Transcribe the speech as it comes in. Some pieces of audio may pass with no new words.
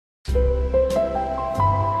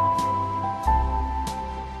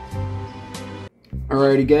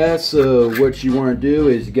Alrighty guys, so what you want to do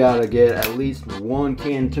is you gotta get at least 1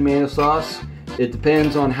 can of tomato sauce. It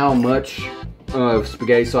depends on how much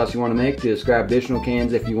spaghetti sauce you want to make. Just grab additional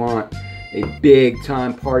cans if you want a big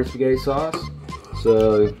time party spaghetti sauce.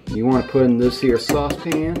 So you want to put in this here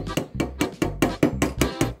saucepan.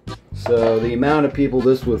 So the amount of people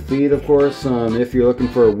this would feed, of course, if you're looking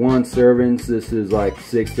for 1 servings, this is like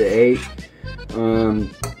 6 to 8.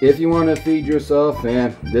 If you want to feed yourself,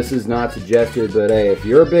 this is not suggested, but hey, if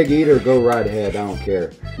you're a big eater, go right ahead, I don't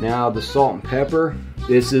care. Now the salt and pepper,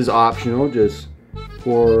 this is optional, just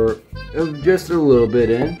pour just a little bit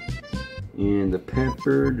in. And the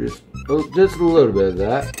pepper, just a little bit of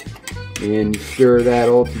that. And you stir that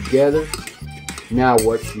all together. Now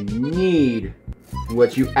what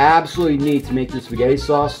you absolutely need to make this spaghetti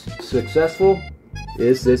sauce successful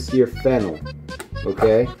is this here fennel,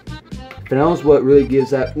 okay? Fennel is what really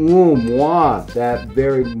gives that that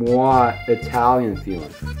very moi Italian feeling.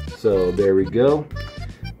 So there we go.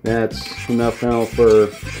 That's enough fennel for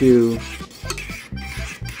 2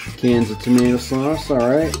 cans of tomato sauce,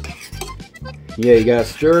 alright? Yeah, you gotta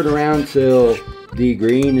stir it around till the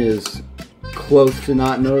green is close to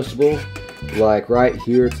not noticeable. Like right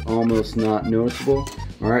here, it's almost not noticeable.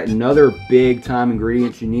 Alright, another big time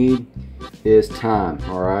ingredient you need is thyme,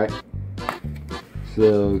 alright?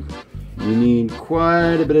 So you need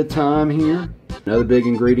quite a bit of thyme here. Another big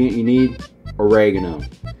ingredient you need, oregano.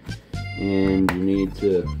 And you need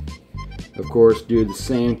to, of course, do the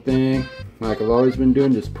same thing like I've always been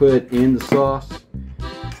doing. Just put it in the sauce.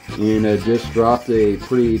 And I just dropped a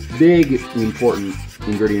pretty big important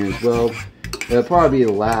ingredient as well. That'll probably be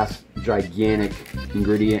the last gigantic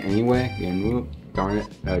ingredient anyway. And darn it,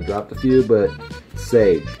 I dropped a few, but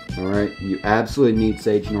sage. Alright, you absolutely need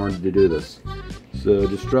sage in order to do this. So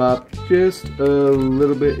just drop just a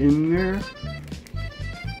little bit in there.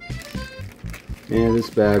 And this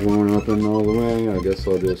bag won't open all the way. I guess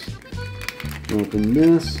I'll just open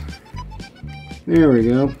this. There we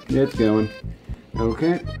go. It's going.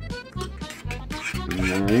 Okay.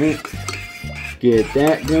 Alright. Get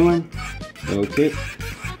that going. Okay.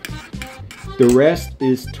 The rest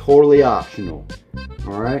is totally optional.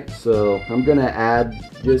 Alright, so I'm gonna add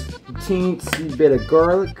just a teensy bit of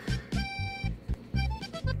garlic.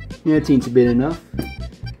 Yeah, a teensy bit enough.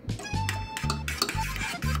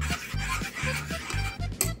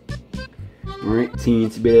 Alright,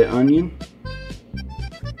 teensy bit of onion.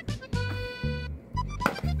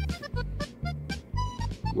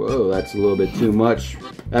 Whoa, that's a little bit too much.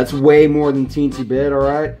 That's way more than teensy bit,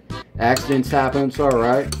 alright? Accidents happen, it's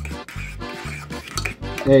alright.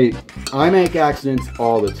 Hey, I make accidents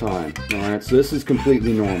all the time, alright? So this is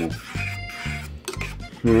completely normal.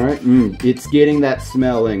 Alright, it's getting that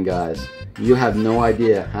smell in, guys. You have no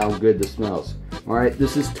idea how good this smells. Alright,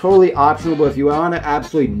 this is totally optional, but if you want to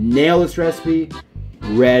absolutely nail this recipe,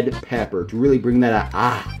 red pepper to really bring that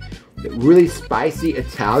out. That really spicy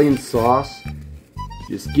Italian sauce.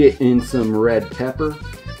 Just get in some red pepper.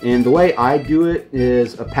 And the way I do it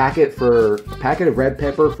is a packet of red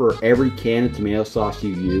pepper for every can of tomato sauce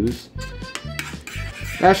you use.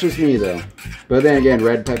 That's just me though. But then again,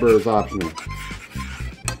 red pepper is optional.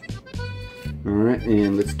 Alright,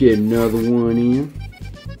 and let's get another one in.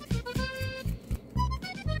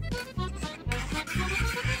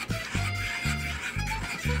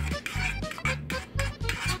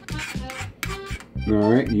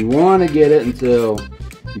 Alright, you want to get it until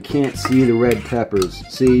you can't see the red peppers.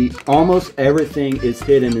 See, almost everything is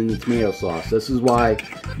hidden in the tomato sauce. This is why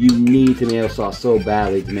you need tomato sauce so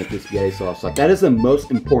badly to make this spaghetti sauce. Like, that is the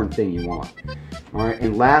most important thing you want. Alright,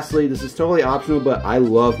 and lastly, this is totally optional, but I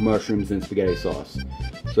love mushrooms in spaghetti sauce.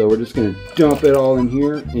 So we're just going to dump it all in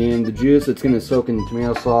here, and the juice, it's going to soak in the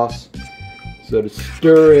tomato sauce. So to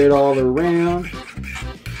stir it all around.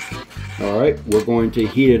 Alright, we're going to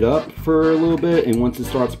heat it up for a little bit, and once it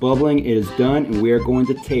starts bubbling, it is done, and we are going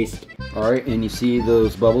to taste. Alright, and you see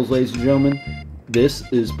those bubbles, ladies and gentlemen? This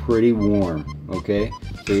is pretty warm, okay?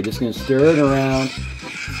 So you're just going to stir it around,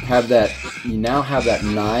 you now have that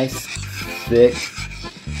nice, thick,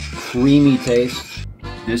 creamy taste.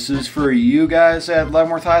 This is for you guys at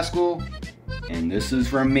Leavenworth High School, and this is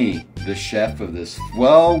from me, the chef of this,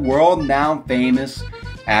 well, world-now famous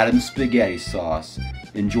Adam's spaghetti sauce.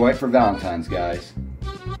 Enjoy it for Valentine's, guys.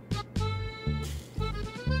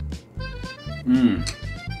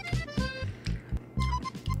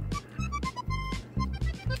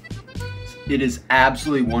 It is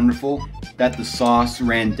absolutely wonderful that the sauce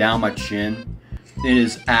ran down my chin. It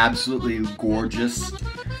is absolutely gorgeous.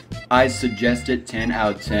 I suggest it 10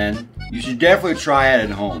 out of 10. You should definitely try it at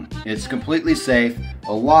home. It's completely safe.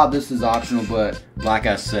 A lot of this is optional, but like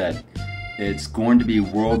I said, It's going to be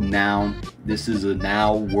world renowned. This is a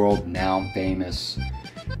now world renowned famous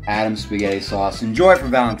Adam's spaghetti sauce. Enjoy it for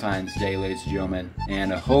Valentine's Day, ladies and gentlemen.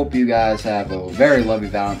 And I hope you guys have a very lovely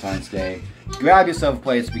Valentine's Day. Grab yourself a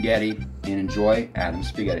plate of spaghetti and enjoy Adam's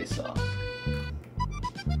spaghetti sauce.